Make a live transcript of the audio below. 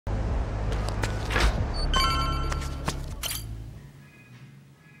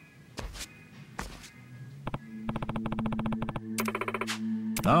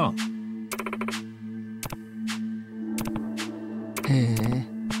ああ。へえ。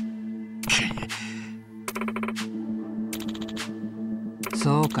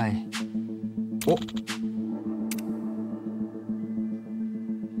そうかい。お。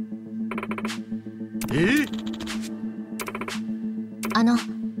あの。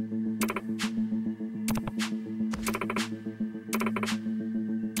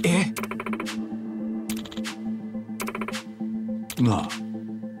なあ。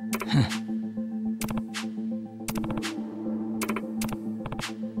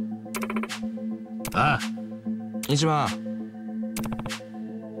ああ。一番。あ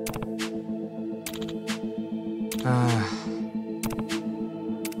あ。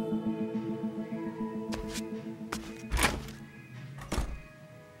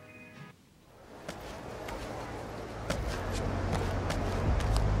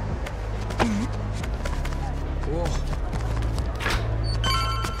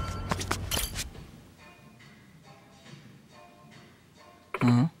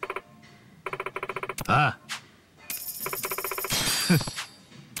ああ。は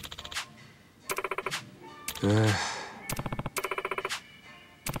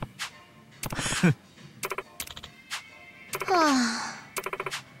あ。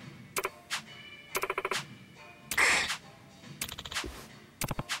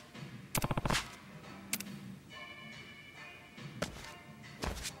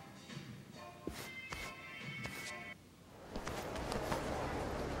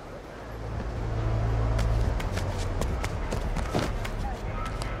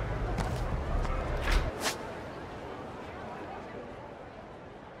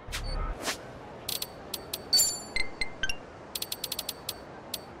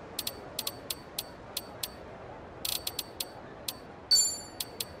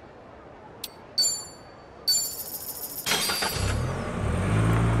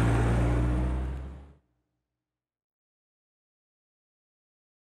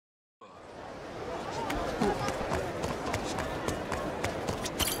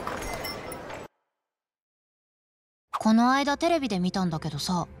この間テレビで見たんだけど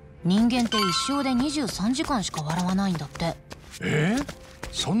さ、人間って一生で23時間しか笑わないんだって。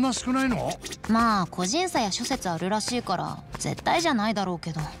そんな少ないの？まあ個人差や諸説あるらしいから絶対じゃないだろう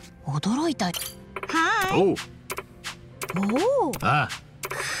けど、驚いた。はおう。おお。ああ。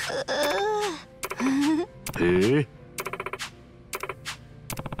オッケー。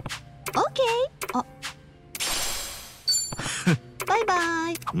あバイ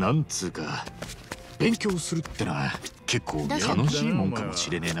バイ。なんつうか勉強するってのは結構楽しいもんかも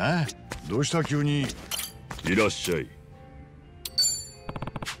しれねえな。どうした急に。いらっしゃい。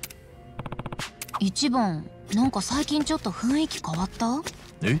一番、なんか最近ちょっと雰囲気変わった？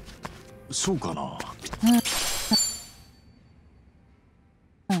そうかな。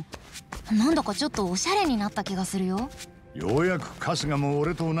なんだかちょっとおしゃれになった気がするよ。ようやく春日も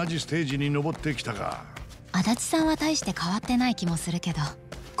俺と同じステージに登ってきたか。足立さんは大して変わってない気もするけど。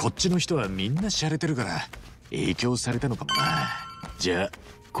こっちの人はみんな洒落てるから影響されたのかもな。じゃあ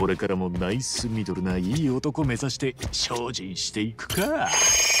これからもナイスミドルないい男目指して精進していくか。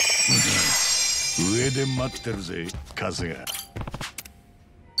上で待ってるぜ春日。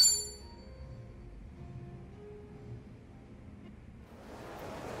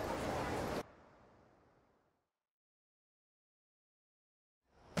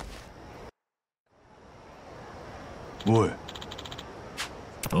おい。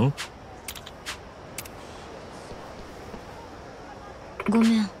ん？ご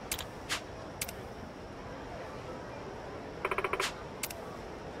めん。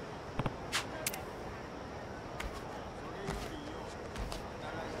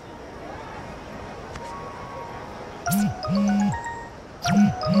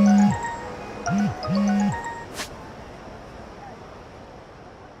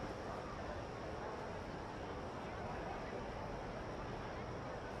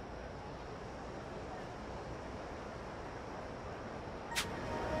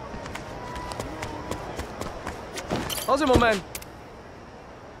How's it, my man?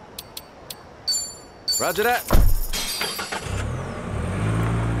 Roger that.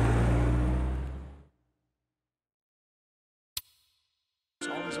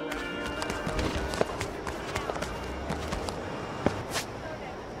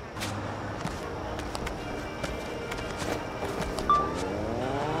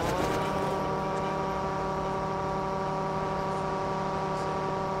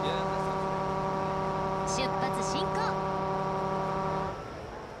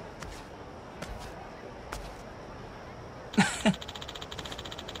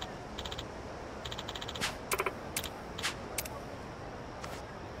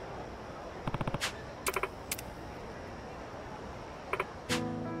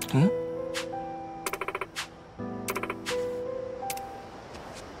 げん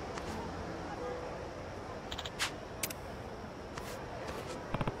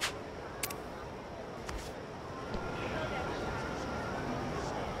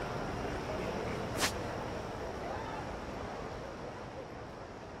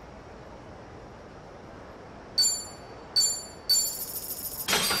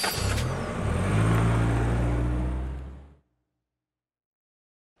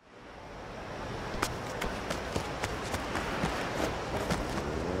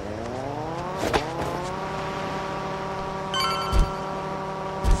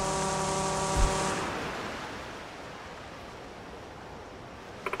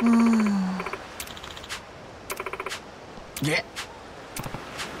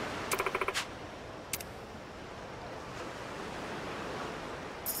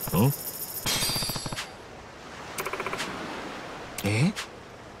え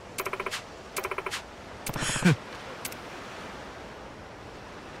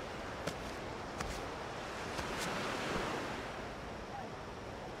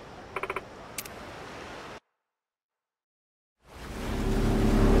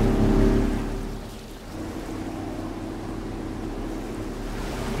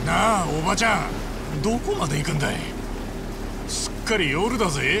なあおばちゃん、どこまで行くんだい。すっかり夜だ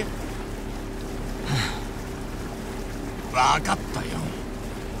ぜ。分かったよ。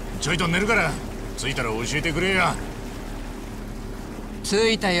ちょいと寝るから着いたら教えてくれや。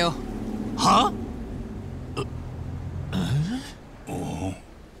着いたよ。は？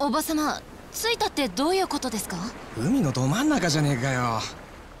おばさま、着いたってどういうことですか？海のど真ん中じゃねえかよ。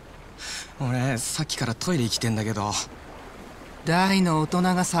俺さっきからトイレ行きてんだけど。大の大人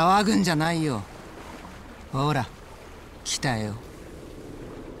が騒ぐんじゃないよ。ほら来たよ。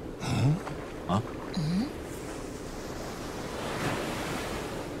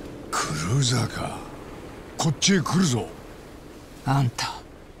クルーザーか。こっちへ来るぞ。あんた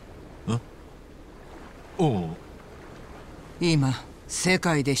おう。今世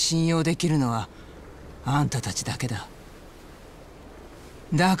界で信用できるのはあんたたちだけだ。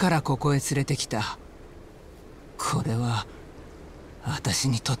だからここへ連れてきた。これは私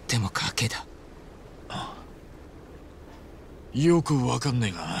にとっても賭けだ。よくわかんね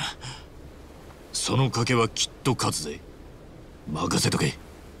えが、その賭けはきっと勝つぜ。任せとけ。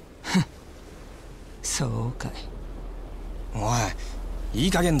そうかい。おい、い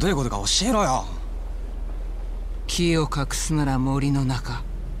い加減どういうことか教えろよ。木を隠すなら森の中。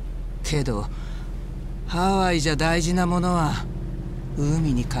けどハワイじゃ大事なものは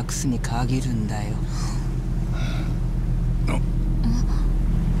海に隠すに限るんだよ。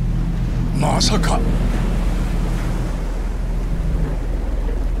まさか。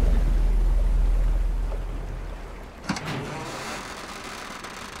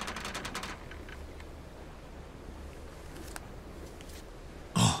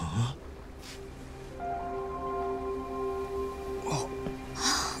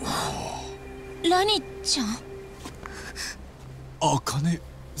ラニちゃん。あかね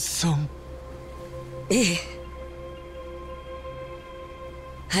さん。ええ。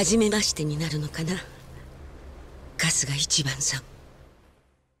初めましてになるのかな、春日一番さ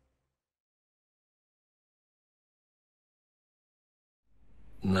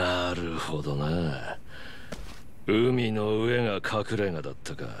ん。なるほどな。海の上が隠れ家だっ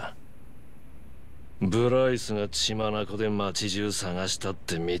たか。ブライスが血眼で街中探したっ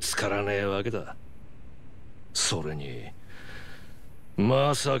て見つからねえわけだ。それに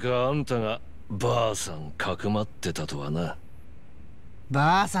まさかあんたがばあさんかくまってたとはな。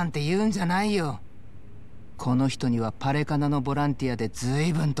ばあさんって言うんじゃないよ。この人にはパレカナのボランティアで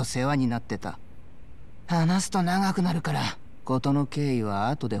随分と世話になってた。話すと長くなるから事の経緯は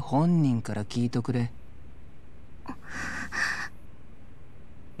後で本人から聞いとくれ。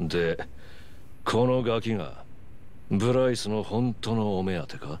でこのガキがブライスの本当のお目当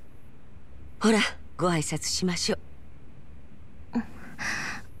てか？ほらご挨拶しましょう。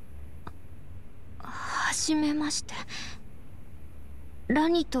はじめまして、ラ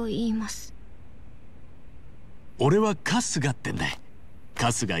ニと言います。俺は春日ってんだ。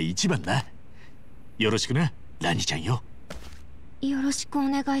春日一番だ。よろしくなラニちゃんよ。よろしくお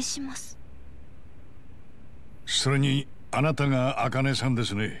願いします。それにあなたが茜さんで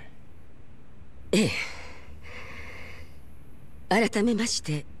すね。ええ。改めまし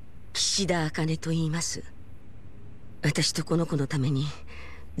て岸田茜と言います。私とこの子のために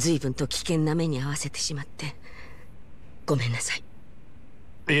随分と危険な目に遭わせてしまってごめんなさい。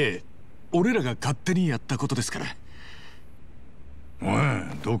ええ、俺らが勝手にやったことですから。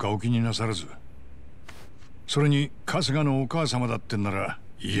どうかお気になさらず。それに春日のお母様だってんなら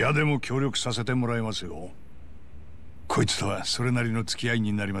嫌でも協力させてもらいますよ。こいつとはそれなりの付き合い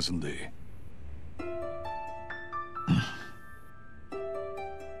になりますんで。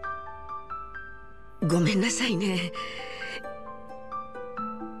ごめんなさいね。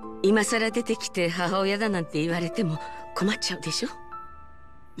今さら出てきて母親だなんて言われても困っちゃうでしょ。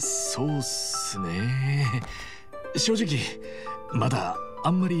そうっすね。正直まだあ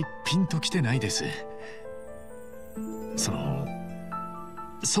んまりピンときてないです。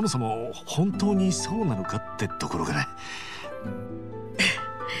そもそも本当にそうなのかってところから。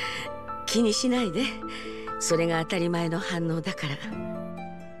気にしないで。それが当たり前の反応だから。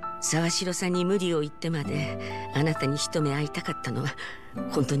沢城さんに無理を言ってまであなたに一目会いたかったのは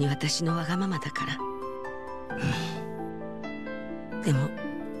本当に私のわがままだから。でも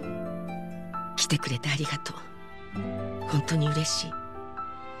来てくれてありがとう。本当に嬉し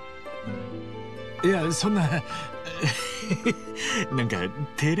い。いや、そんななんか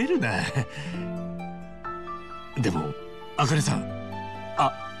照れるな。でも茜さん、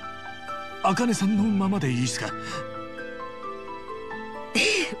茜さんのままでいいっすか？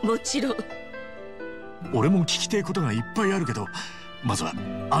もちろん。俺も聞きたいことがいっぱいあるけど、まずは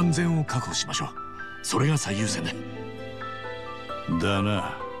安全を確保しましょう。それが最優先だ。だ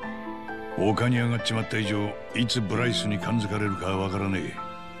な。丘に上がっちまった以上、いつブライスに感づかれるかわからね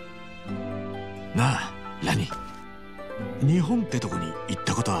え。なあ、ラニ。日本ってとこに行っ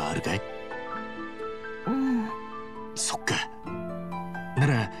たことはあるかい？うん。そっか。な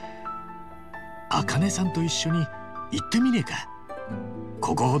ら茜さんと一緒に行ってみねえか。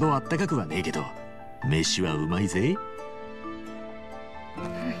ここほどあったかくはねえけど飯はうまいぜ。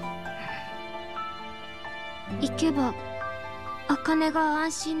行けば茜が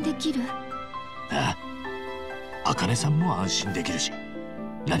安心できる。ああ、茜さんも安心できるし、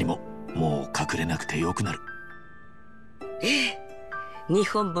何ももう隠れなくてよくなる。ええ、日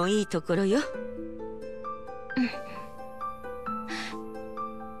本もいいところよ。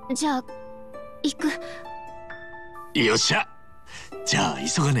じゃあ行く。よっしゃ。じゃあ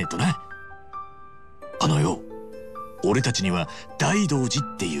急がねえとな。俺たちには大道寺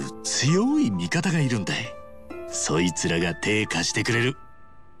っていう強い味方がいるんだい。そいつらが手貸してくれる。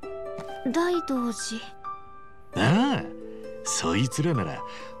大道寺。ああ、そいつらなら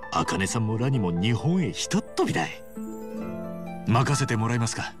茜さんもラニも日本へひとっ飛びだい。任せてもらえま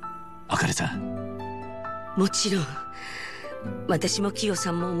すか、茜さん。もちろん。私もキヨ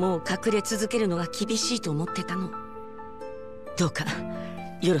さんももう隠れ続けるのが厳しいと思ってたの。どうか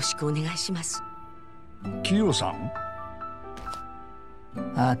よろしくお願いします。キヨさん？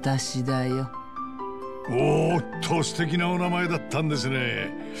私だよ。おーっと、素敵なお名前だったんです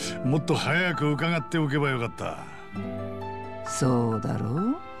ね。もっと早く伺っておけばよかった。そうだ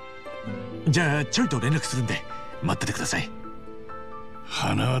ろう。じゃあちょいと連絡するんで待っててください。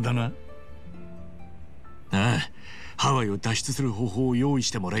花輪だな。ああ、ハワイを脱出する方法を用意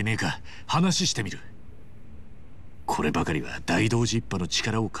してもらえねえか話してみる。こればかりは大道寺一派の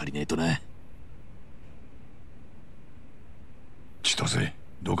力を借りねえとな。千歳、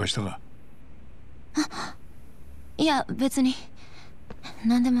どうかしたか？いや別に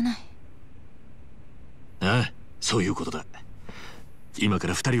何でもない。ああ、そういうことだ。今か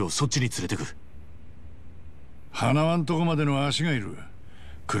ら二人をそっちに連れてく。花輪んとこまでの足がいる。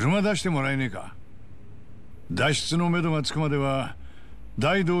車出してもらえねえか？脱出のめどがつくまでは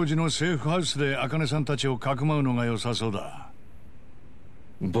大道寺のセーフハウスで茜さんたちをかくまうのが良さそうだ。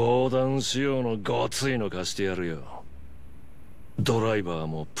防弾仕様のごついの貸してやるよ。ドライバー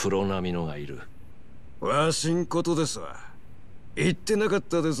もプロ並みのがいる。わしんことですわ。言ってなかっ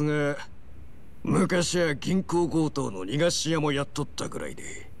たですが、昔は銀行強盗の逃がし屋もやっとったぐらい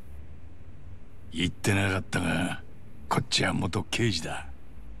で。言ってなかったが、こっちは元刑事だ。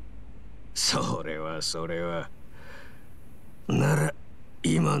それは。なら、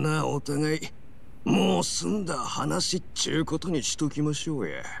今なお互い、もう済んだ話っちゅうことにしときましょう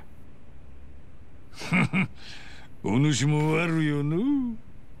や。お主も悪よの。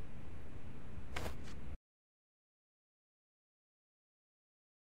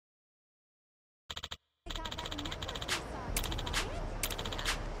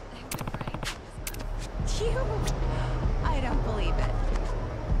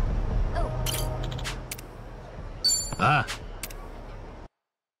ああ。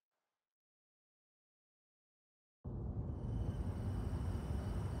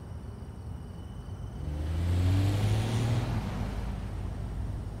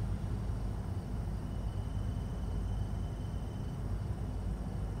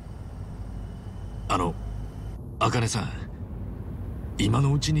茜さん、今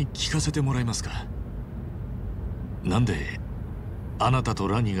のうちに聞かせてもらえますか？なんであなたと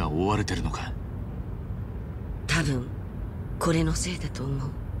ラニが追われてるのか？多分これのせいだと思う。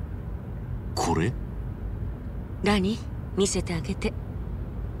これ？ラニ、見せてあげて。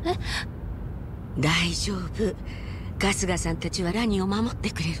え？大丈夫。春日さんたちはラニを守っ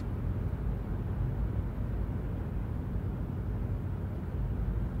てくれる。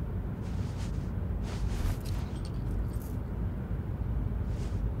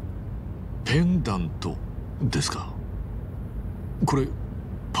ペンダントですか？これ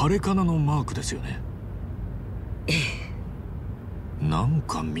パレカナのマークですよね。ええ。なん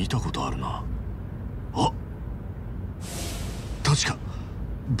か見たことあるな。あ、確か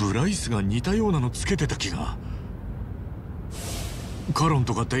ブライスが似たようなのつけてた気が。カロン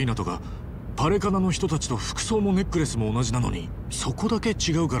とかデイナとかパレカナの人たちと服装もネックレスも同じなのに、そこだけ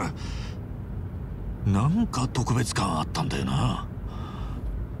違うからなんか特別感あったんだよな。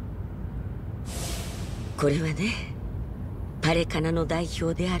これはね、パレカナの代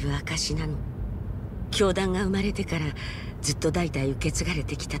表である証なの。教団が生まれてからずっと代々受け継がれ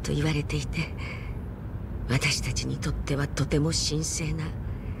てきたと言われていて、私たちにとってはとても神聖な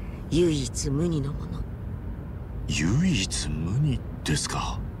唯一無二のもの。唯一無二です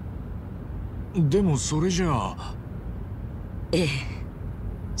か？でもそれじゃあ。ええ、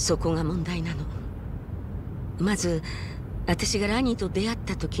そこが問題なの。まず私がラニーと出会っ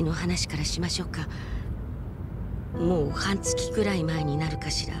た時の話からしましょうか。もう半月くらい前になる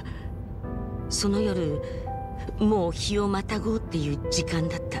かしら。その夜、もう日をまたごうっていう時間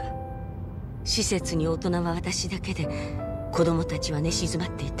だった。施設に大人は私だけで、子供たちは寝静まっ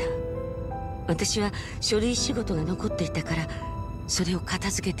ていた。私は書類仕事が残っていたから、それを片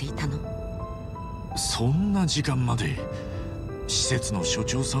付けていたの。そんな時間まで施設の所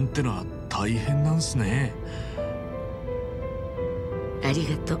長さんってのは大変なんすね。あり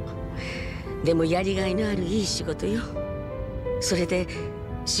がとう。でもやりがいのあるいい仕事よ。それで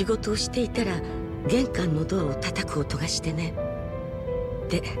仕事をしていたら玄関のドアを叩く音がしてね。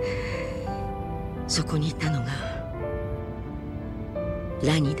で、そこにいたのが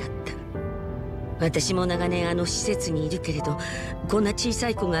ラニだった。私も長年あの施設にいるけれど、こんな小さ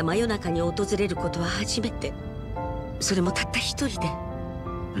い子が真夜中に訪れることは初めて。それもたった一人で。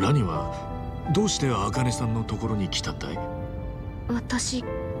ラニはどうして茜さんのところに来たんだい？私、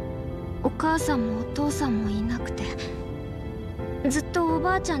お母さんもお父さんもいなくて、ずっとお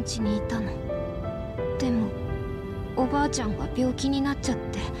ばあちゃん家にいたの。でもおばあちゃんが病気になっちゃっ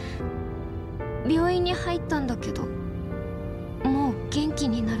て、病院に入ったんだけど、もう元気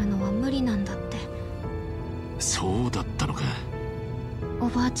になるのは無理なんだって。そうだったのか。お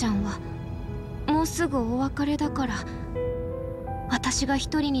ばあちゃんはもうすぐお別れだから、私が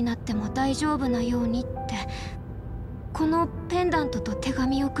一人になっても大丈夫なようにって、このペンダントと手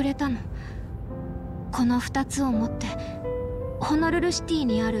紙をくれたの。この2つを持ってホノルルシティ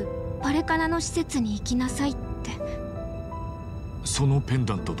にあるパレカナの施設に行きなさいって。そのペン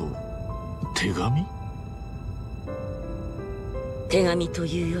ダントと手紙？手紙と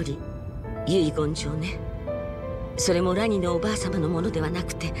いうより遺言状ね。それもラニのおばあ様のものではな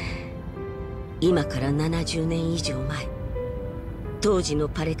くて、今から70年以上前、当時の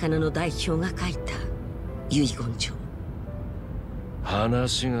パレカナの代表が書いた遺言状。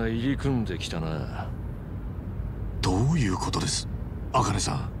話が入り組んできたな。どういうことです、茜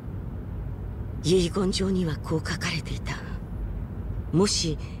さん？遺言状にはこう書かれていた。も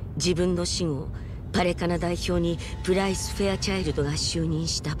し自分の死後パレカナ代表にプライス・フェアチャイルドが就任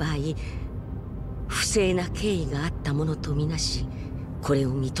した場合、不正な経緯があったものとみなし、これ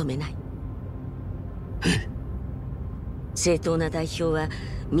を認めない。正当な代表は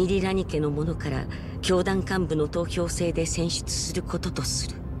ミリラニ家の者から教団幹部の投票制で選出することとす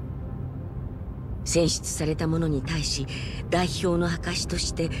る。選出された者に対し代表の証と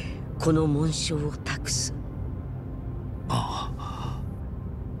してこの紋章を託す。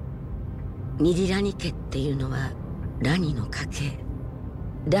ミリラニ家っていうのはラニの家系。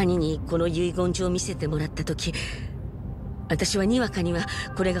ラニにこの遺言状を見せてもらった時、私はにわかには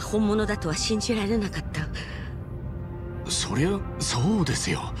これが本物だとは信じられなかった。そりゃそうです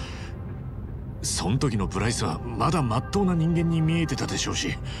よ。その時のブライスはまだ真っ当な人間に見えてたでしょう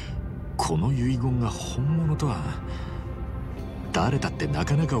し、この遺言が本物とは誰だってな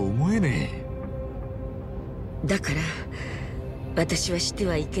かなか思えねえ。だから私はして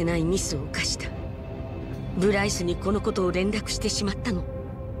はいけないミスを犯した。ブライスにこのことを連絡してしまったの。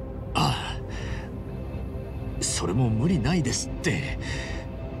ああ、それも無理ないですって。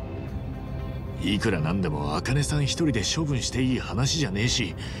いくらなんでも茜さん一人で処分していい話じゃねえ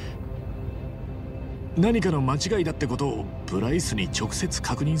し、何かの間違いだってことをブライスに直接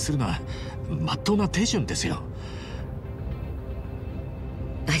確認するのは真っ当な手順ですよ。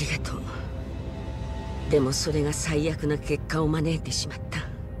ありがとう。でもそれが最悪な結果を招いてしまった。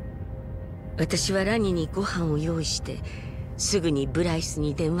私はラニにご飯を用意してすぐにブライス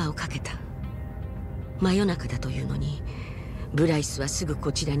に電話をかけた。真夜中だというのにブライスはすぐ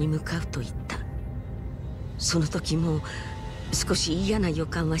こちらに向かうと言った。その時もう少し嫌な予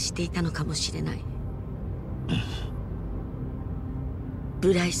感はしていたのかもしれない。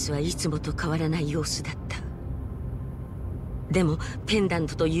ブライスはいつもと変わらない様子だった。でもペンダン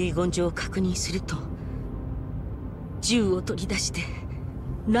トと遺言状を確認すると、銃を取り出して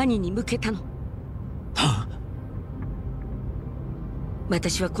ラニに向けたの。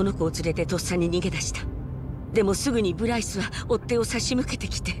私はこの子を連れてとっさに逃げ出した。でもすぐにブライスは追っ手を差し向けて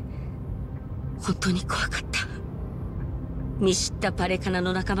きて、本当に怖かった。見知ったパレカナ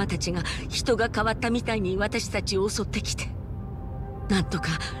の仲間たちが人が変わったみたいに私たちを襲ってきて、なんとか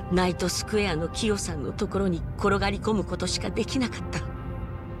ナイトスクエアのキヨさんのところに転がり込むことしかできなかった。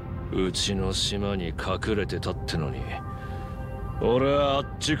うちの島に隠れてたってのに、俺はあっ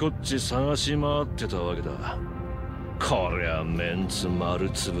ちこっち探し回ってたわけだ。こりゃメンツ丸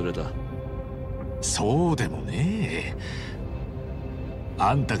つぶれだ。そうでもねえ。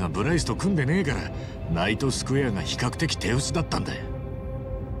あんたがブライスと組んでねえからナイトスクエアが比較的手薄だったんだよ。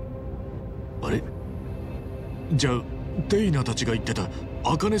あれ？じゃあデイナたちが言ってた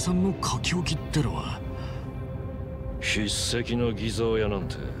茜さんの書き置きってのは？筆跡の偽造屋なん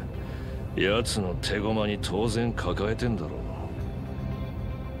て奴の手駒に当然抱えてんだろう。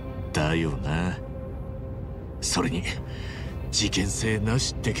だよな。それに事件性な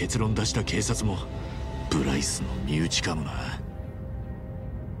しって結論出した警察もブライスの身内かもな。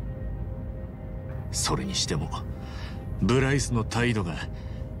それにしてもブライスの態度が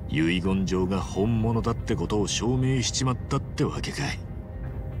遺言状が本物だってことを証明しちまったってわけかい。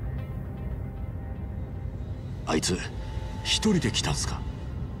あいつ一人で来たんすか？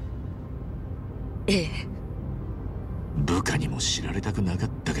ええ。部下にも知られたくなかっ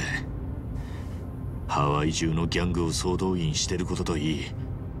たか。ハワイ中のギャングを総動員してることといい、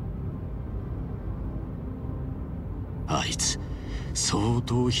あいつ相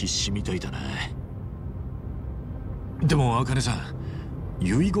当必死みたいだな。でも茜さん、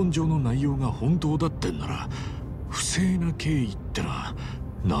遺言状の内容が本当だってんなら不正な経緯ってのは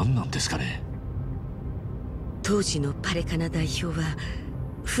何なんですかね？当時のパレカナ代表は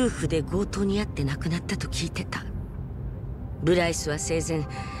夫婦で強盗に遭って亡くなったと聞いてた。ブライスは生前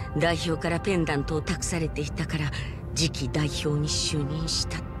代表からペンダントを託されていたから次期代表に就任し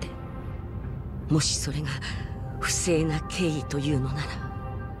たって。もしそれが不正な経緯というのなら、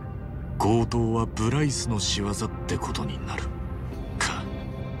強盗はブライスの仕業ってことになるか。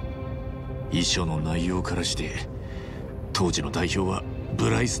遺書の内容からして当時の代表は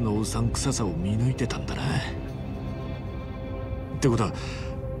ブライスのうさんくささを見抜いてたんだな。ってことは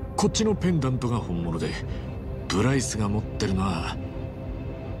こっちのペンダントが本物でブライスが持ってるのは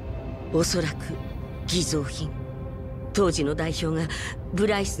おそらく偽造品。当時の代表がブ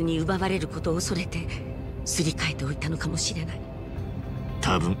ライスに奪われることを恐れてすり替えておいたのかもしれない。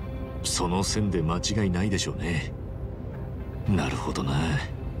多分その線で間違いないでしょうね。なるほどな。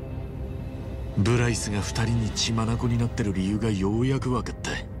ブライスが二人に血眼になってる理由がようやく分かっ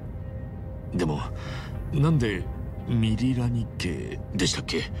た。でもなんでミリラニ家でしたっ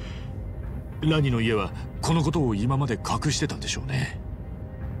け？ラニの家はこのことを今まで隠してたんでしょうね。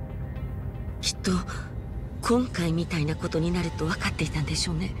きっと今回みたいなことになると分かっていたんでし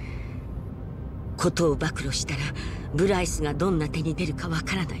ょうね。ことを暴露したらブライスがどんな手に出るか分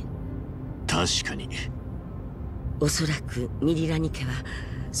からない。確かに。おそらくミリラニ家は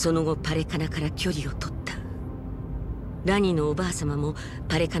その後パレカナから距離を取った。ラニのおばあ様も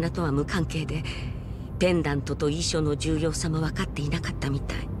パレカナとは無関係でペンダントと遺書の重要さも分かっていなかったみ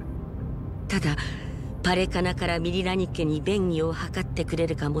たい。ただパレカナからミリラニ家に便宜を図ってくれ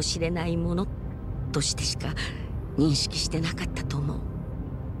るかもしれないものとしてしか認識してなかったと思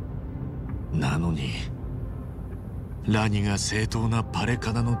う。なのにラニが正当なパレ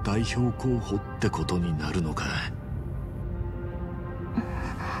カナの代表候補ってことになるのか。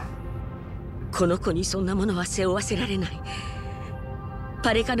この子にそんなものは背負わせられない。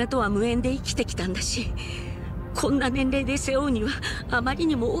パレカナとは無縁で生きてきたんだし、こんな年齢で背負うにはあまり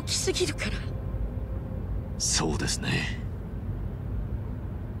にも大きすぎるから。そうですね。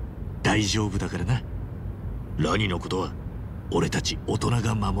大丈夫だからな。ラニのことは俺たち大人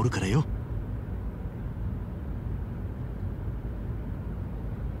が守るからよ。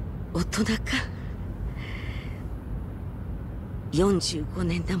大人か。45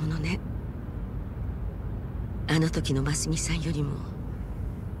年だものね。あの時の真澄さんよりも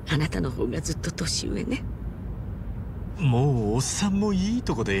あなたの方がずっと年上ね。もうおっさんもいい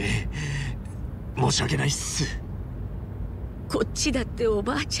とこで申し訳ないっす。こっちだってお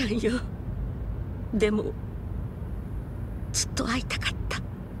ばあちゃんよ。でもずっと会いたかった。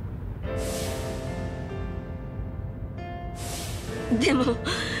でも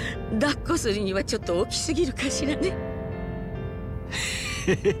抱っこするにはちょっと大きすぎるかしらね。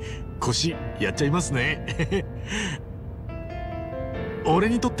腰やっちゃいますね。俺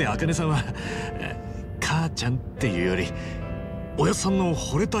にとって茜さんは母ちゃんっていうよりおやっさんの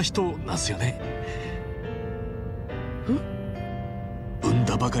惚れた人なんすよね。産ん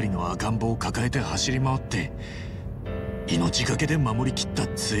だばかりの赤ん坊を抱えて走り回って命がけで守りきった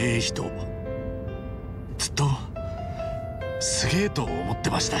強え人、ずっとすげえと思って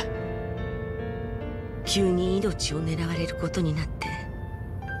ました。急に命を狙われることになって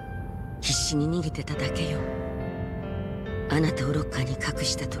必死に逃げてただけよ。あなたをロッカーに隠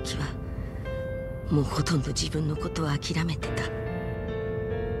した時はもうほとんど自分のことを諦めてた。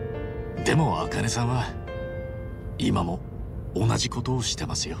でも茜さんは今も同じことをして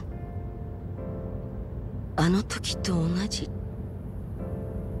ますよ。あの時と同じ。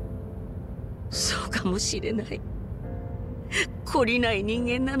そうかもしれない。懲りない人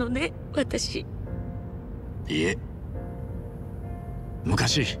間なのね、私。いえ、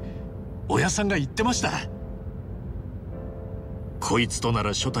昔親さんが言ってました。こいつとな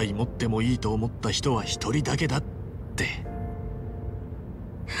ら所帯持ってもいいと思った人は一人だけだって。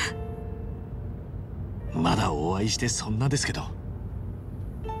まだお会いしてそんなですけど、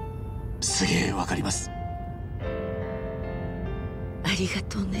すげえわかります。ありが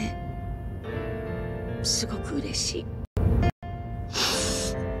とうね。すごく嬉しい。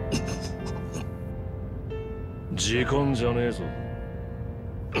時間じゃねえぞ。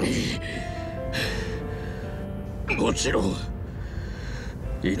もちろん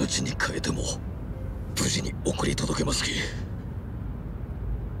命に代えても無事に送り届けますき。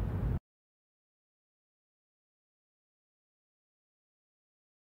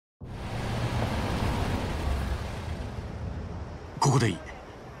ここでいい。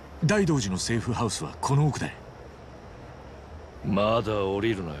大道寺のセーフハウスはこの奥で。まだ降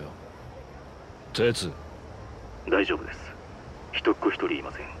りるなよ。鉄。大丈夫です。一っ子一人い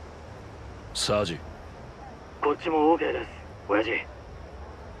ません。サジ。こっちも OK です、親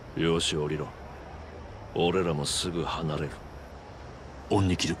父。よし、降りろ。俺らもすぐ離れる。恩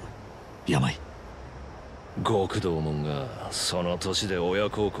に切る。病。極道門がその年で親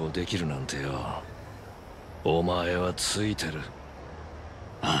孝行できるなんてよ。お前はついてる。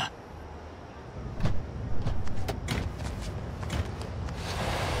ああ。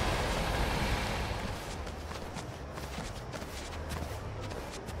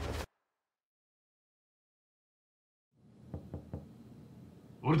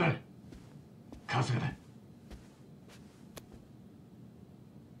俺だ。春日だ。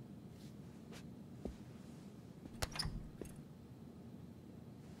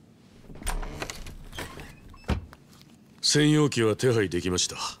専用機は手配できまし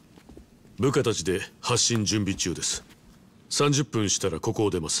た。部下たちで発進準備中です。30分したらここを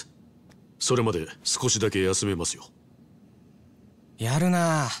出ます。それまで少しだけ休めますよ。やる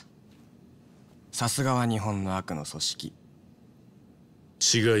なあ。さすがは日本の悪の組織。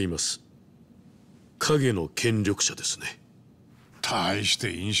違います。影の権力者ですね。大し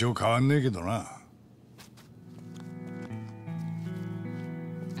て印象変わんねえけどな。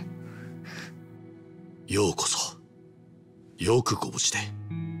ようこそ。よくご無事で。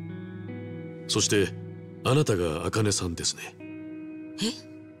そしてあなたが茜さんですね。え？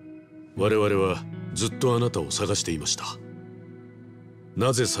我々はずっとあなたを探していました。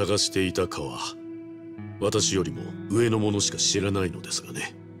なぜ探していたかは私よりも上の者しか知らないのですが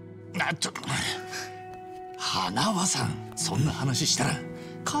ね。花輪さん、そんな話したら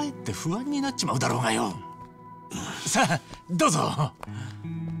かえって不安になっちまうだろうがよ。さあどうぞ。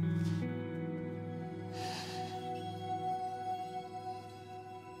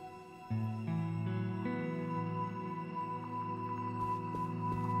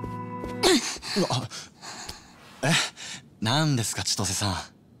何ですか千歳さん。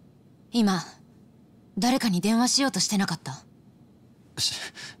今誰かに電話しようとしてなかった？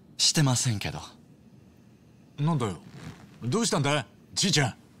してませんけど。なんだよ、どうしたんだじいちゃ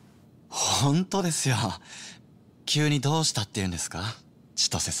ん。本当ですよ。急にどうしたって言うんですか千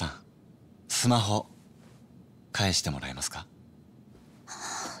歳さん。スマホ返してもらえますか？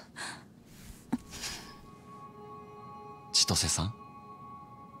千歳さん。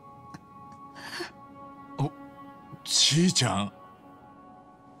じいちゃん。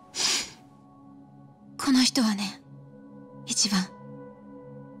この人はね、一番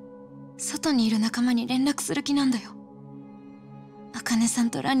外にいる仲間に連絡する気なんだよ。茜さん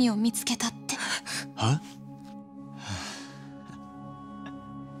とラニを見つけたって。は？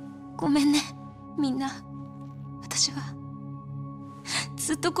ごめんね、みんな。私は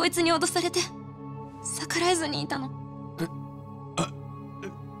ずっとこいつに脅されて逆らえずにいたの。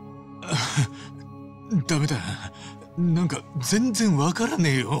ダメだ。なんか全然わから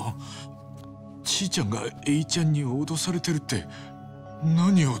ねえよ。ちーちゃんがエイちゃんに脅されてるって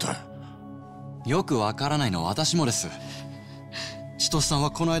何をだ。よくわからないのは私もです。千歳さん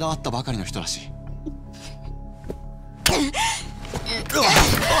はこの間会ったばかりの人だし。おい、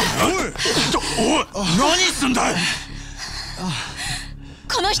何すんだい。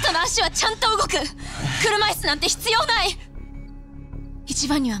この人の足はちゃんと動く。車椅子なんて必要ない。一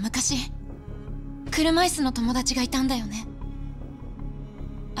番には昔車椅子の友達がいたんだよね。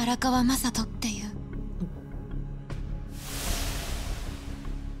荒川雅人っていう。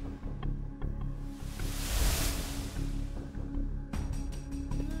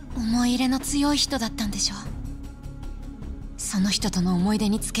思い入れの強い人だったんでしょう。その人との思い出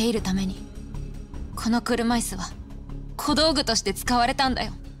に付け入るためにこの車椅子は小道具として使われたんだ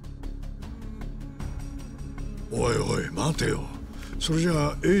よ。おいおい待てよ。それじゃ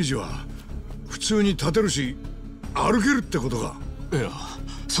あエイジは普通に立てるし歩けるってことか。いや、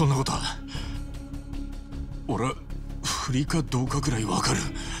そんなことは。俺は振りかどうかくらいわかる。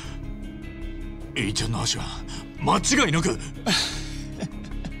エイちゃんの足は間違いなくエ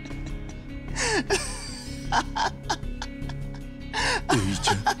イち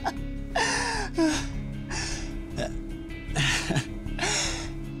ゃ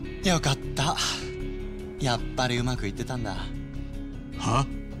んよかった。やっぱりうまくいってたんだ。は？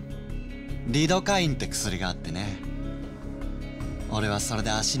リドカインって薬があってね。俺はそれ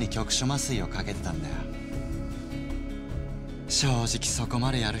で足に局所麻酔をかけてたんだよ。正直そこ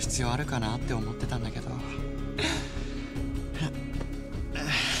までやる必要あるかなって思ってたんだけど。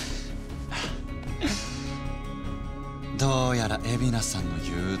どうやら海老名さんの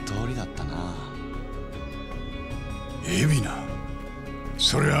言う通りだったな。海老名？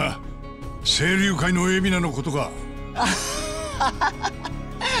そりゃ清流会の海老名のことか。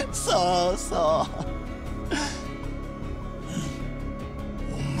そうそう。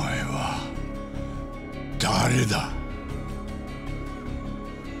お前は誰だ？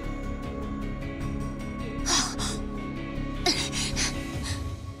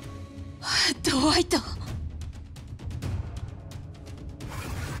ドワイト。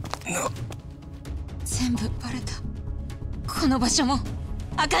全部バレた。この場所も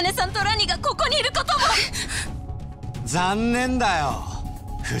茜さんとラニがここにいることも。残念だよ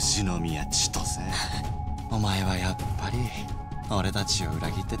富士宮千歳。お前はやっぱり俺たちを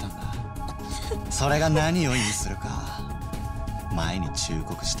裏切ってたんだ。それが何を意味するか前に忠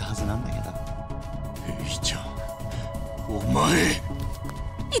告したはずなんだけど。エイちゃん、お前。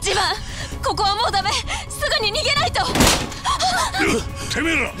一番、ここはもうダメ。すぐに逃げないと。て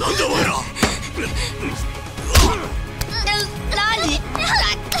めえらなんだお前ら。何？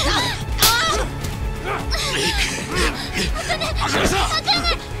あかねさん、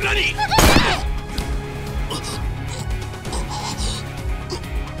何？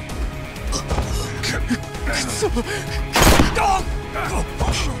くそ。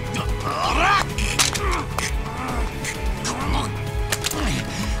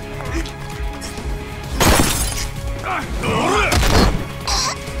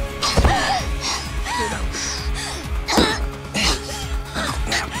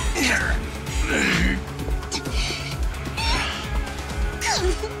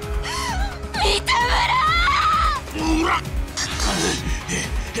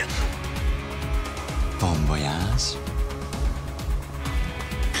ボンボヤーシュ。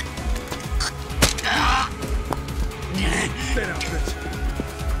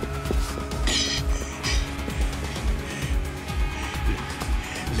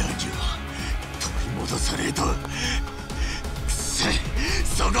ラジオ取り戻された。くせ、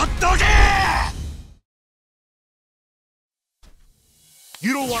そこどけ。準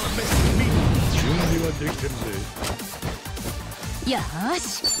備はできてるぜ。よー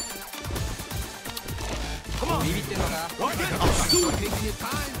し。ビビってんのか？次は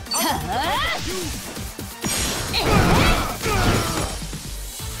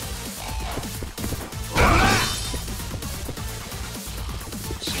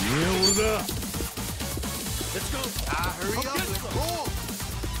俺だ。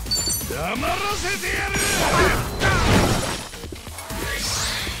黙らせてやる。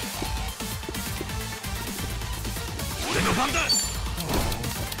俺の番だ。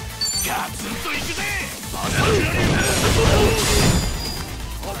ガツンといくぜ。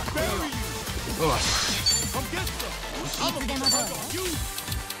よし。い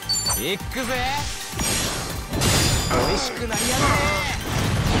くぜ。美味しくなりやが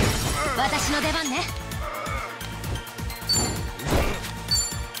れ。私の出番ね。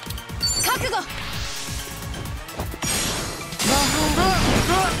覚悟。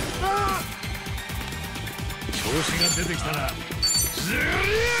調子が出てきたな。ずりゃ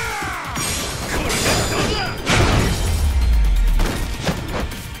これでどうだ。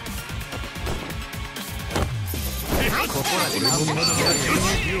ここらでまた成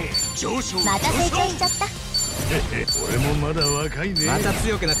長しちゃった。俺もまだ若いね。また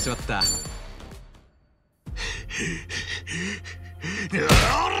強くなっちまった。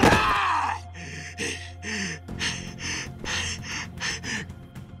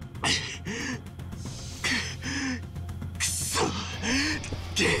くそ。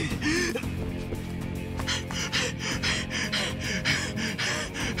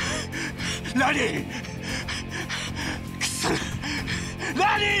何？くそ。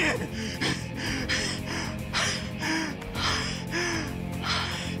何？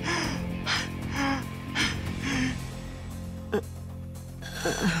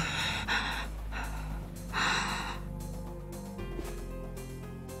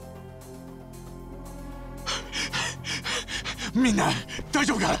みんな大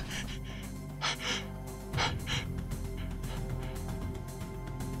丈夫か？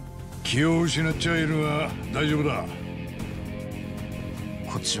気を失っちゃいるが大丈夫だ。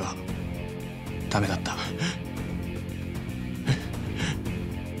こっちはダメだった。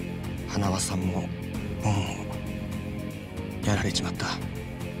花輪さんももうやられちまった。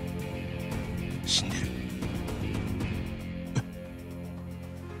死んで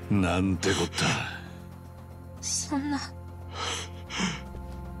る。なんてこった。そんな。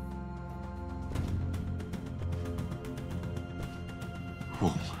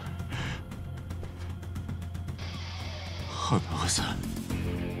花輪さん。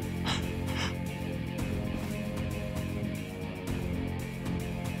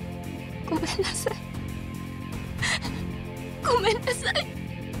ごめんなさい。ごめんなさい。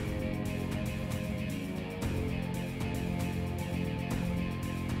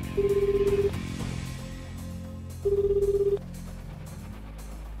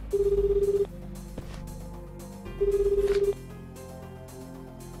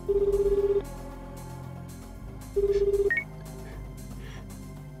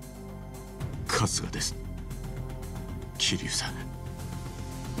春日です。桐生さん。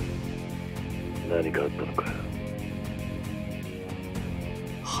何かあったのか。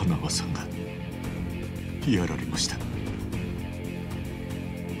花輪さんがやられました。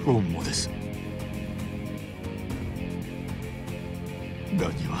恩もです。何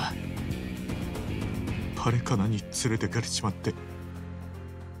はパレカナに連れてかれちまって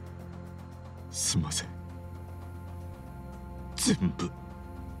すんません。全部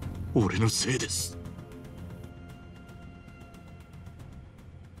俺のせいです。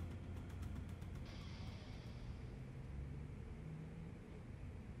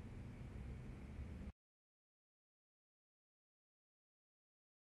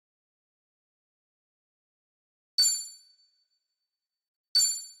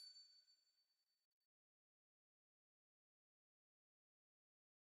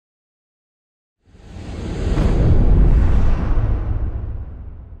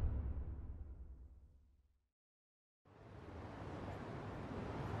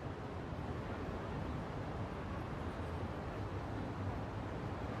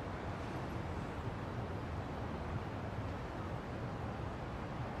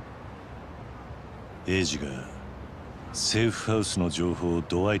エイジがセーフハウスの情報を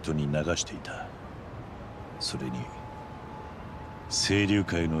ドワイトに流していた。それに清流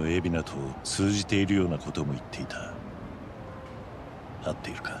会のエビナと通じているようなことも言っていた。合っ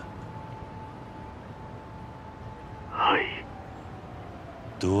ているか？はい。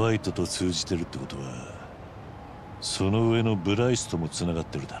ドワイトと通じてるってことはその上のブライスともつながっ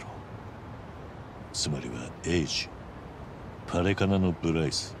てるだろう。つまりはエイジ、パレカナのブラ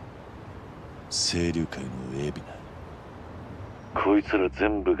イス、清流会のエビナ。こいつら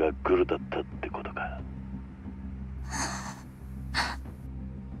全部がグルだったってことか。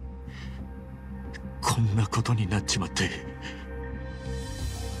こんなことになっちまって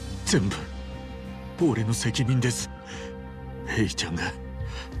全部俺の責任です。ヘイちゃんが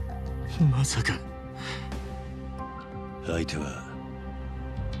まさか。相手は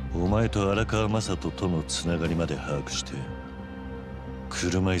お前と荒川雅人とのつながりまで把握して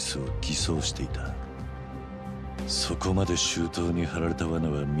車椅子を偽装していた。そこまで周到に張られた罠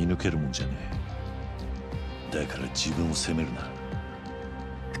は見抜けるもんじゃねえ。だから自分を責めるな。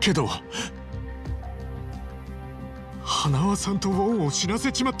けど花輪さんとウォンを死な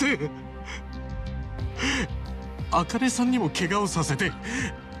せちまって、茜さんにも怪我をさせて、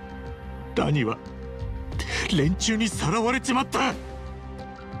ラニは連中にさらわれちまった。あ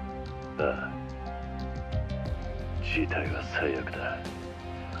あ、事態は最悪だ。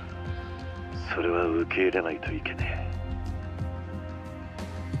それは受け入れないといけね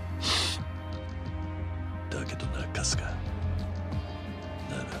え。だけどな、春日。な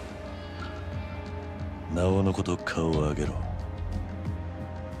ら、なおのこと顔を上げろ。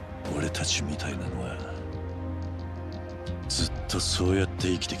俺たちみたいなのはずっとそうやって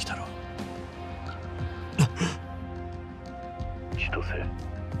生きてきたろ。千歳、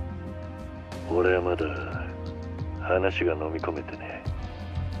俺はまだ話が飲み込めてね。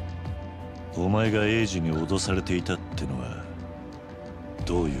お前がエイジに脅されていたってのは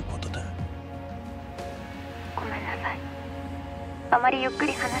どういうことだ？ごめんなさい。あまりゆっく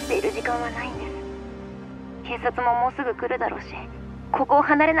り話している時間はないんです。警察ももうすぐ来るだろうし、ここを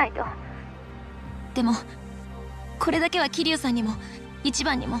離れないと。でもこれだけは桐生さんにも一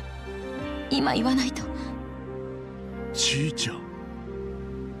番にも今言わないと。ちいちゃん、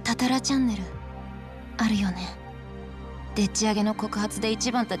タタラチャンネルあるよね。でっち上げの告発で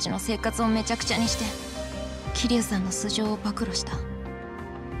一番たちの生活をめちゃくちゃにして桐生さんの素性を暴露した。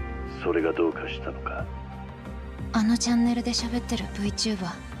それがどうかしたのか？あのチャンネルで喋ってる VTuber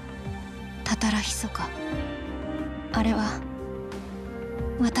タタラヒソカ、あれは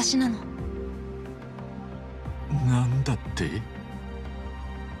私なの。なんだって？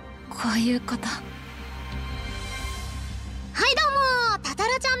こういうこと。はいどうも、タタ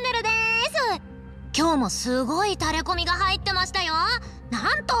ラチャンネルです。今日もすごいタレコミが入ってましたよ。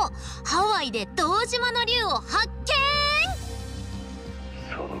なんとハワイで堂島の竜を発見。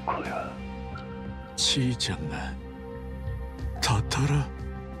その声はちいちゃんがタタラ。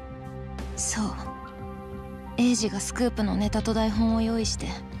そう、エイジがスクープのネタと台本を用意して、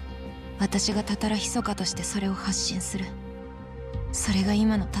私がタタラヒソカとしてそれを発信する。それが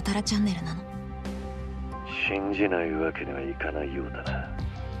今のタタラチャンネルなの。信じないわけにはいかないようだな。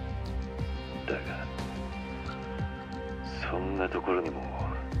だがそんなところにも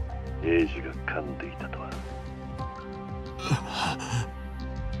エイジが噛んでいたとは。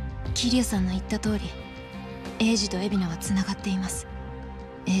桐生さんの言った通り、エイジと海老名はつながっています。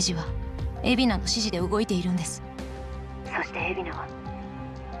エイジは海老名の指示で動いているんです。そして海老名は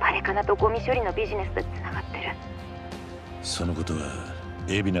パレカナとゴミ処理のビジネスでつながってる。そのことは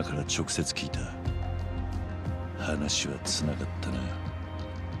海老名から直接聞いた。話はつながったな。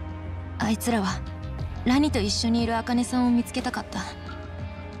あいつらはラニと一緒にいる茜さんを見つけたかった。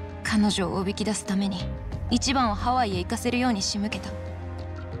彼女をおびき出すために一番をハワイへ行かせるように仕向けた。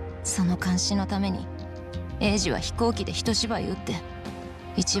その監視のためにエイジは飛行機で一芝居打って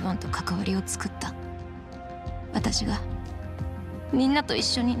一番と関わりを作った。私がみんなと一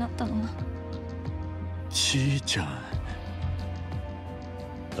緒になったのも。ちいちゃん、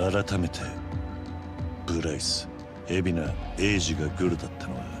改めてブライス、海老名、エイジがグルだった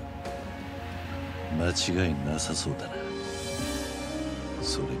のは間違いなさそうだな。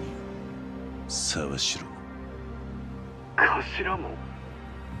それに沢城、頭も。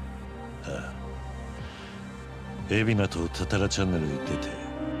ああ、海老名とタタラチャンネルに出て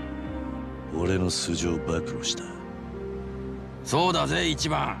俺の素性を暴露した。そうだぜ一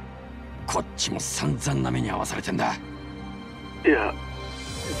番。こっちも散々な目に遭わされてんだ。いや、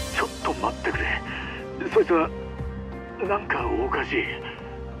ちょっと待ってくれ。そいつはなんかおかしい。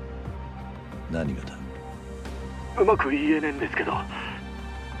何がだ？うまく言えねえんですけど、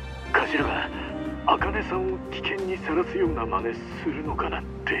頭が茜さんを危険にさらすような真似するのかなっ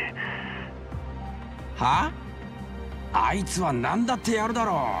て。はあ？あいつは何だってやるだ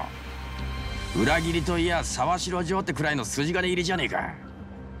ろう。裏切りといや沢城城ってくらいの筋金入りじゃねえか。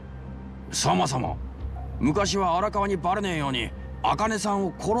そもそも昔は荒川にバレねえように茜さん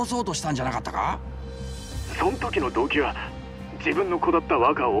を殺そうとしたんじゃなかったか？その時の動機は自分の子だった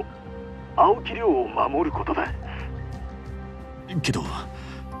若を、青木亮を守ることだ。けど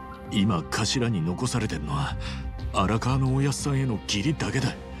今頭に残されてんのは荒川のおやっさんへの義理だけだ。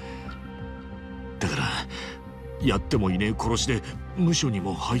だからやってもいねえ殺しで無所に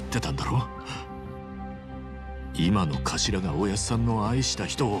も入ってたんだろ。今の頭がおやっさんの愛した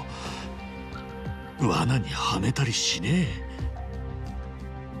人を罠にはめたりしねえ。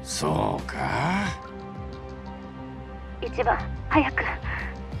そうか。一番早く、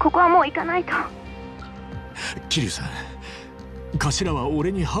ここはもう行かないと。桐生さん、頭は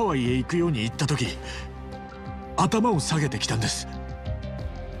俺にハワイへ行くように言った時頭を下げてきたんです。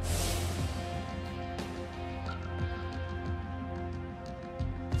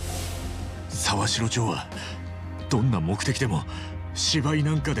沢城町はどんな目的でも芝居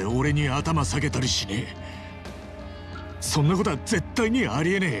なんかで俺に頭下げたりしねえ。そんなことは絶対にあ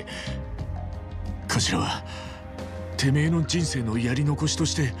りえねえ。頭はてめえの人生のやり残しと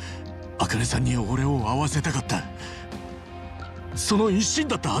して茜さんに俺を会わせたかった、その一心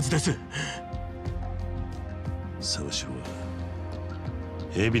だったはずです。沢城は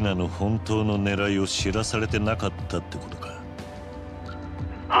海老名の本当の狙いを知らされてなかったってことか。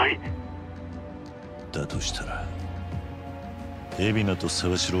はい。だとしたら海老名と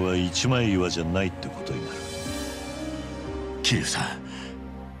沢城は一枚岩じゃないってことになる。桐生さん、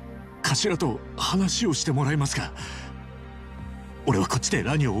頭と話をしてもらえますか。俺はこっちで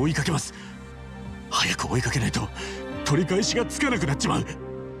ラニを追いかけます。早く追いかけないと取り返しがつかなくなっちまう。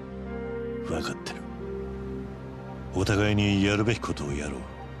分かってる。お互いにやるべきことをやろう。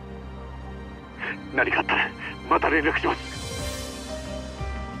何かあったらまた連絡します。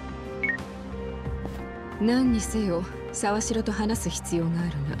何にせよ沢城と話す必要がある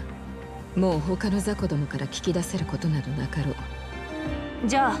が、もう他の雑魚どもから聞き出せることなどなかろう。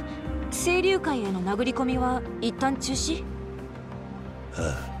じゃあ清流会への殴り込みは一旦中止？あ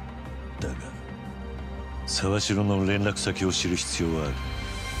あ、だが沢城の連絡先を知る必要はある。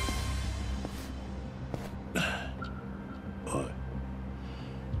おい、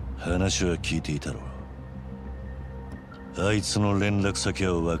話は聞いていたろう。あいつの連絡先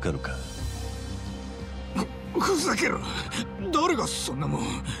はわかるか？ふざけろ。誰がそんなもん。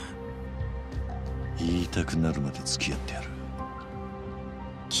言いたくなるまで付き合ってやる。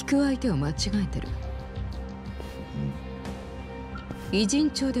聞く相手を間違えてる。偉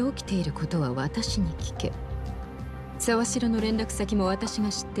人町で起きていることは私に聞け。沢城の連絡先も私が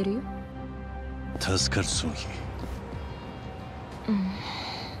知ってるよ。助かる葬儀。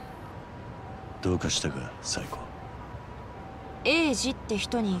どうかしたか最後。英二って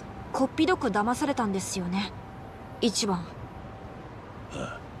人にこっぴどく騙されたんですよね、一番。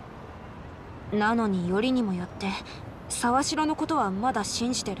ああ。なのによりにもよって沢城のことはまだ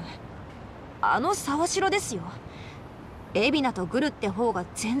信じてる。あの沢城ですよ。海老名とグルって方が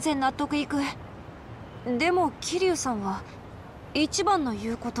全然納得いく。でも桐生さんは一番の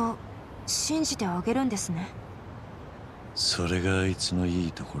言うこと信じてあげるんですね。それがあいつのい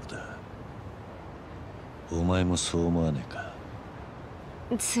いところだ。お前もそう思わねえか？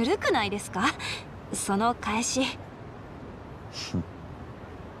ずるくないですか、その返し。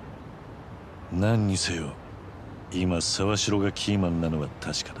何にせよ今沢城がキーマンなのは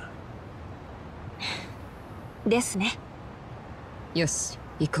確かだ。ですね。よし、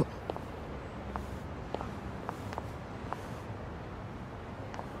行こう。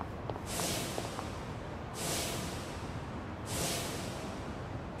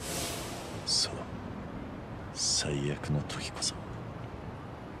そう、最悪の時こそ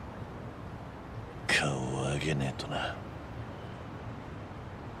顔を上げねえとな。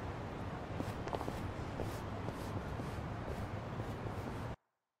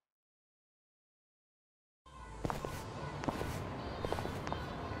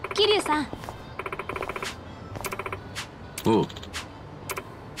桐生さん。おう。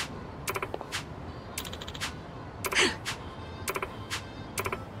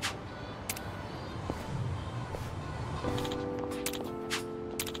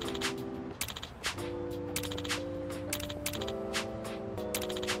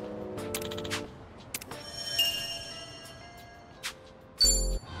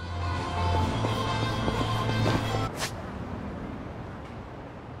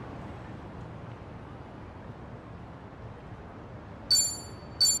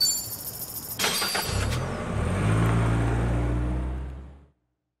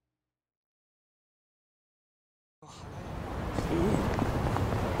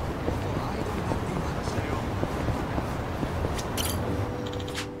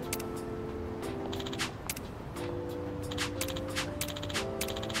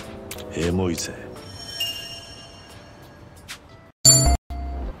エモいぜ。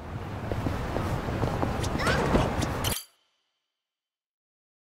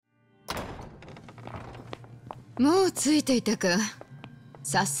もうついていたか。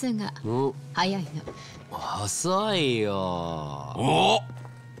さすが早いな。遅いよ。お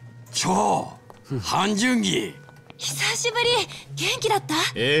超半純義。久しぶり。元気だった？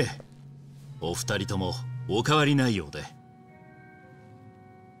ええ、お二人ともお変わりないようで。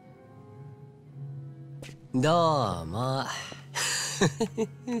どうも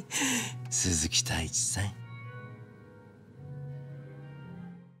鈴木太一さん。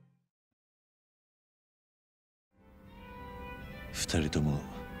二人とも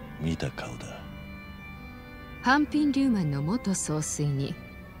見た顔だ。ハンピンリューマンの元総帥に、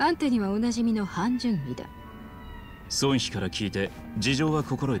あんたにはおなじみのハン・ジュンギだ。孫妃から聞いて事情は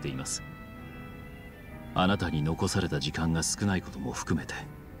心得ています。あなたに残された時間が少ないことも含めて。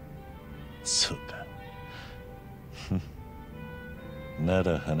そうか。な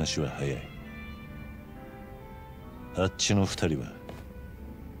ら話は早い。あっちの二人は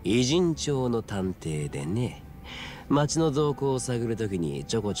偉人町の探偵でね、町の動向を探るときに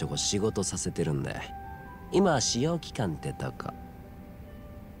ちょこちょこ仕事させてるんだ。今使用期間ってとこ。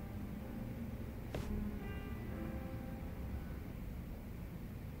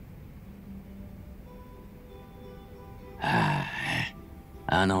はあ、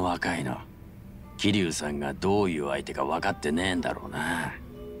あの若いの桐生さんがどういう相手か分かってねえんだろうな。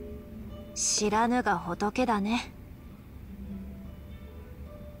知らぬが仏だね。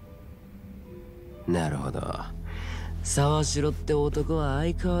なるほど。沢城って男は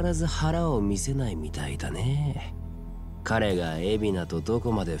相変わらず腹を見せないみたいだね。彼が海老名とど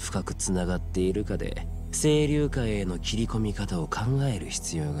こまで深くつながっているかで清流会への切り込み方を考える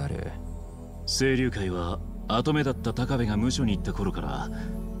必要がある。清流会は跡目だった高部が無所に行った頃から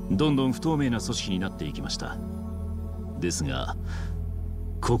どんどん不透明な組織になっていきました。ですが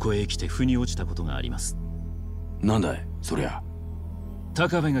ここへ来て腑に落ちたことがあります。なんだいそりゃ。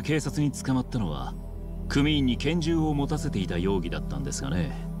高部が警察に捕まったのは組員に拳銃を持たせていた容疑だったんですが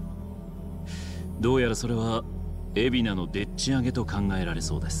ね。どうやらそれは海老名のでっち上げと考えられ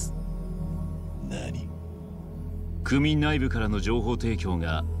そうです。何？組員内部からの情報提供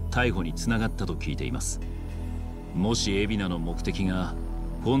が逮捕につながったと聞いています。もし海老名の目的が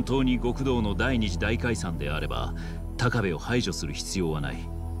本当に極道の第二次大解散であれば高部を排除する必要はない。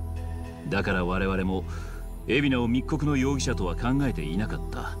だから我々も海老名を密告の容疑者とは考えていなかっ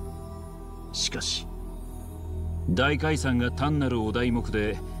た。しかし大解散が単なるお題目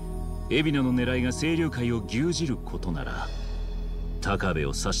で海老名の狙いが清流会を牛耳ることなら高部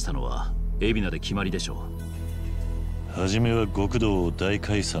を刺したのは海老名で決まりでしょう。初めは極道を大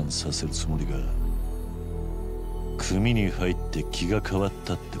解散させるつもりが組に入って気が変わっ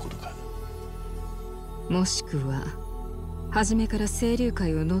たってことか。もしくは初めから清流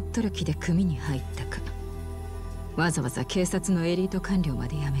会を乗っ取る気で組に入ったか。わざわざ警察のエリート官僚ま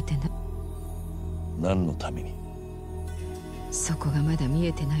で辞めてな。何のために？そこがまだ見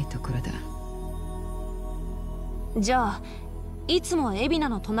えてないところだ。じゃあいつも海老名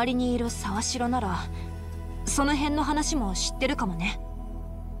の隣にいる沢城ならその辺の話も知ってるかもね。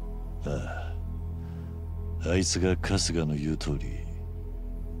ああ、あいつが春日の言う通り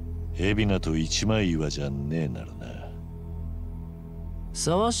海老名と一枚岩じゃねえならな。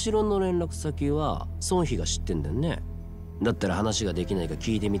沢城の連絡先は孫妃が知ってんだよね。だったら話ができないか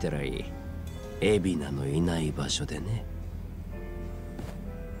聞いてみたらいい。海老名のいない場所でね。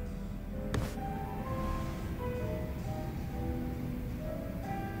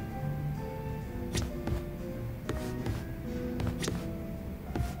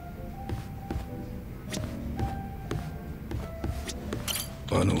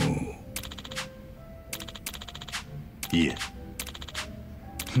いえ。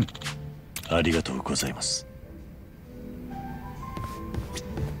ありがとうございます。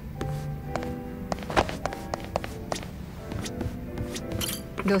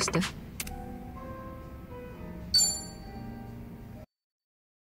どうした？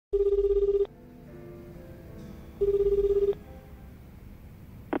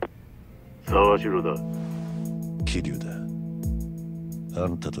沢城だ。桐生だ。あ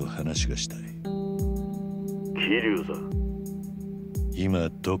んたと話がしたい。桐生さん。今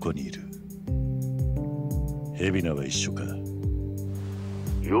どこにいる？海老名は一緒か？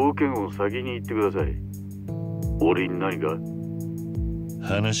要件を先に言ってください。俺に何か？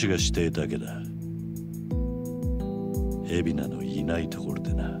話がしてだけだ。海老名のいないところ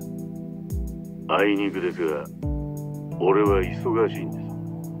でな。あいにくですが俺は忙しいんです。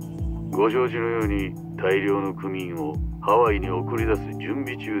ご承知のように大量の組員をハワイに送り出す準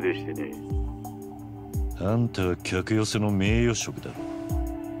備中でしてね。あんたは客寄せの名誉職だろ。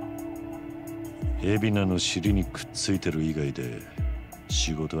海老名の尻にくっついてる以外で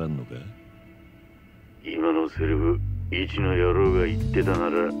仕事あんのか？今のセリフ一の野郎が言ってた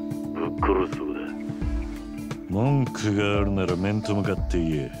ならぶっ殺すそうだ。文句があるなら面と向かって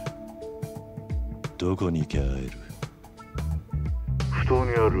言え。どこに行きゃ会える？埠頭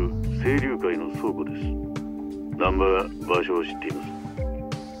にある清流会の倉庫です。難波が場所を知っています。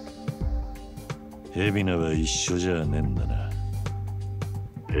海老名は一緒じゃねえんだな。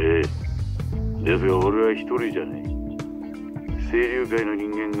ええ。ですが俺は一人じゃない。清流会の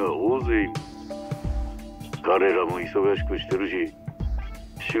人間が大勢いる。彼らも忙しくしてるし、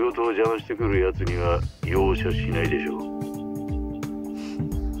仕事を邪魔してくるやつには容赦しないでしょう。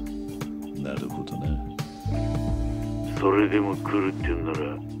なるほどな。それでも来るってんな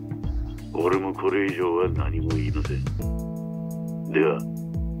ら俺もこれ以上は何も言いません。では。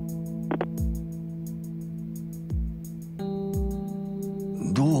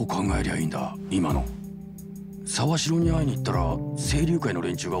どう考えりゃいいんだ今の。沢城に会いに行ったら清流会の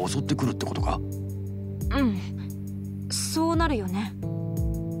連中が襲ってくるってことか。うん、そうなるよね。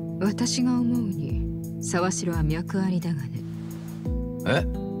私が思うに沢城は脈ありだがね。え？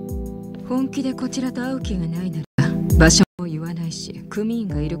本気でこちらと会う気がないなら場所も言わないし、組員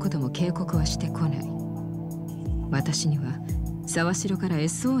がいることも警告はしてこない。私には沢城から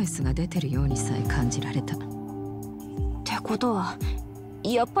SOS が出てるようにさえ感じられた。ってことは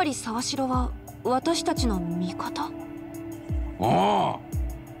やっぱり沢城は私たちの味方？おお、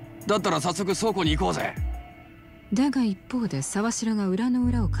だったら早速倉庫に行こうぜ。だが一方で沢城が裏の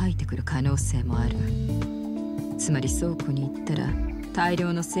裏を書いてくる可能性もある。つまり倉庫に行ったら大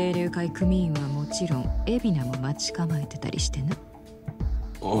量の清流会組員はもちろん海老名も待ち構えてたりしてな。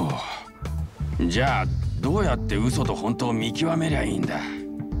おお、じゃあどうやって嘘と本当を見極めりゃいいんだ。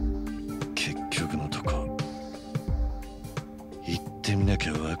結局のとこ行ってみなき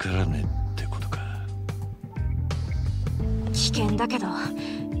ゃわからねえってことか。危険だけど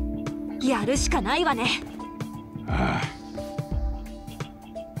やるしかないわね。ああ。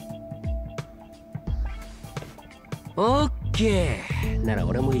オッケーなら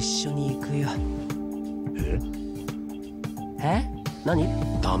俺も一緒に行くよ。え？何？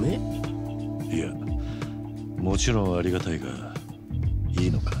ダメ？いや、もちろんありがたいが、い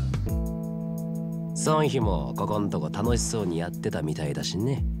いのか。ソンヒもここんとこ楽しそうにやってたみたいだし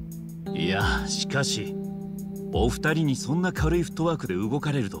ね。いや、しかしお二人にそんな軽いフットワークで動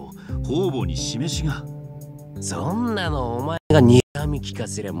かれると方々に示しが。そんなのお前が睨み聞か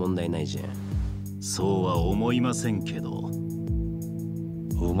せりゃ問題ないじゃん。そうは思いませんけど。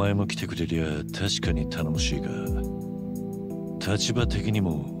お前も来てくれりゃ確かに頼もしいが、立場的に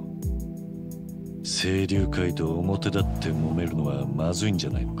も清流会と表立って揉めるのはまずいんじゃ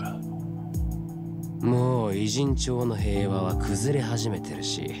ないのか。もう偉人町の平和は崩れ始めてる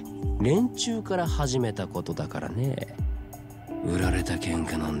し、連中から始めたことだからね。売られた喧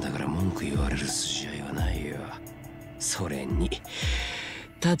嘩なんだから文句言われる筋合いはないよ。それに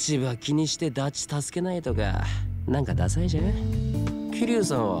立場気にしてダチ助けないとかなんかダサいじゃん。桐生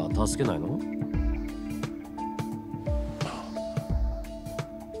さんは助けないの？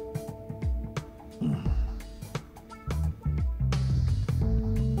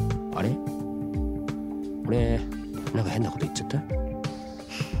あれ？俺なんか変なこと言っちゃった？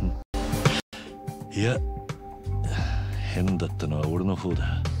いや、変だったのは俺の方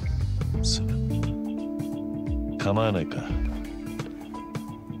だ。そう、構わないか。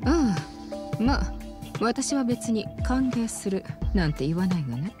ああ、まあ私は別に歓迎するなんて言わない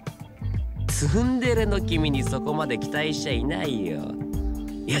がね。ツンデレの君にそこまで期待しちゃいないよ。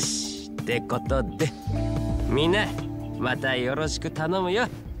よしってことでみんなまたよろしく頼むよ。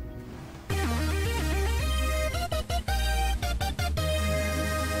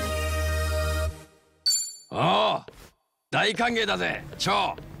おお、大歓迎だぜ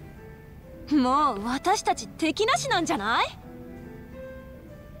長。もう私たち敵なしなんじゃない？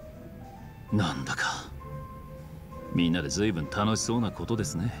なんだかみんなで随分楽しそうなことで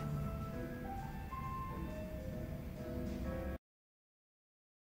すね。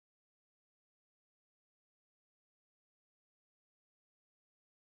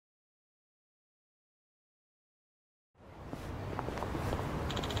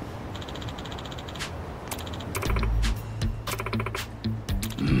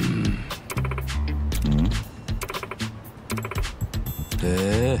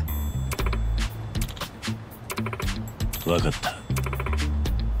わかった。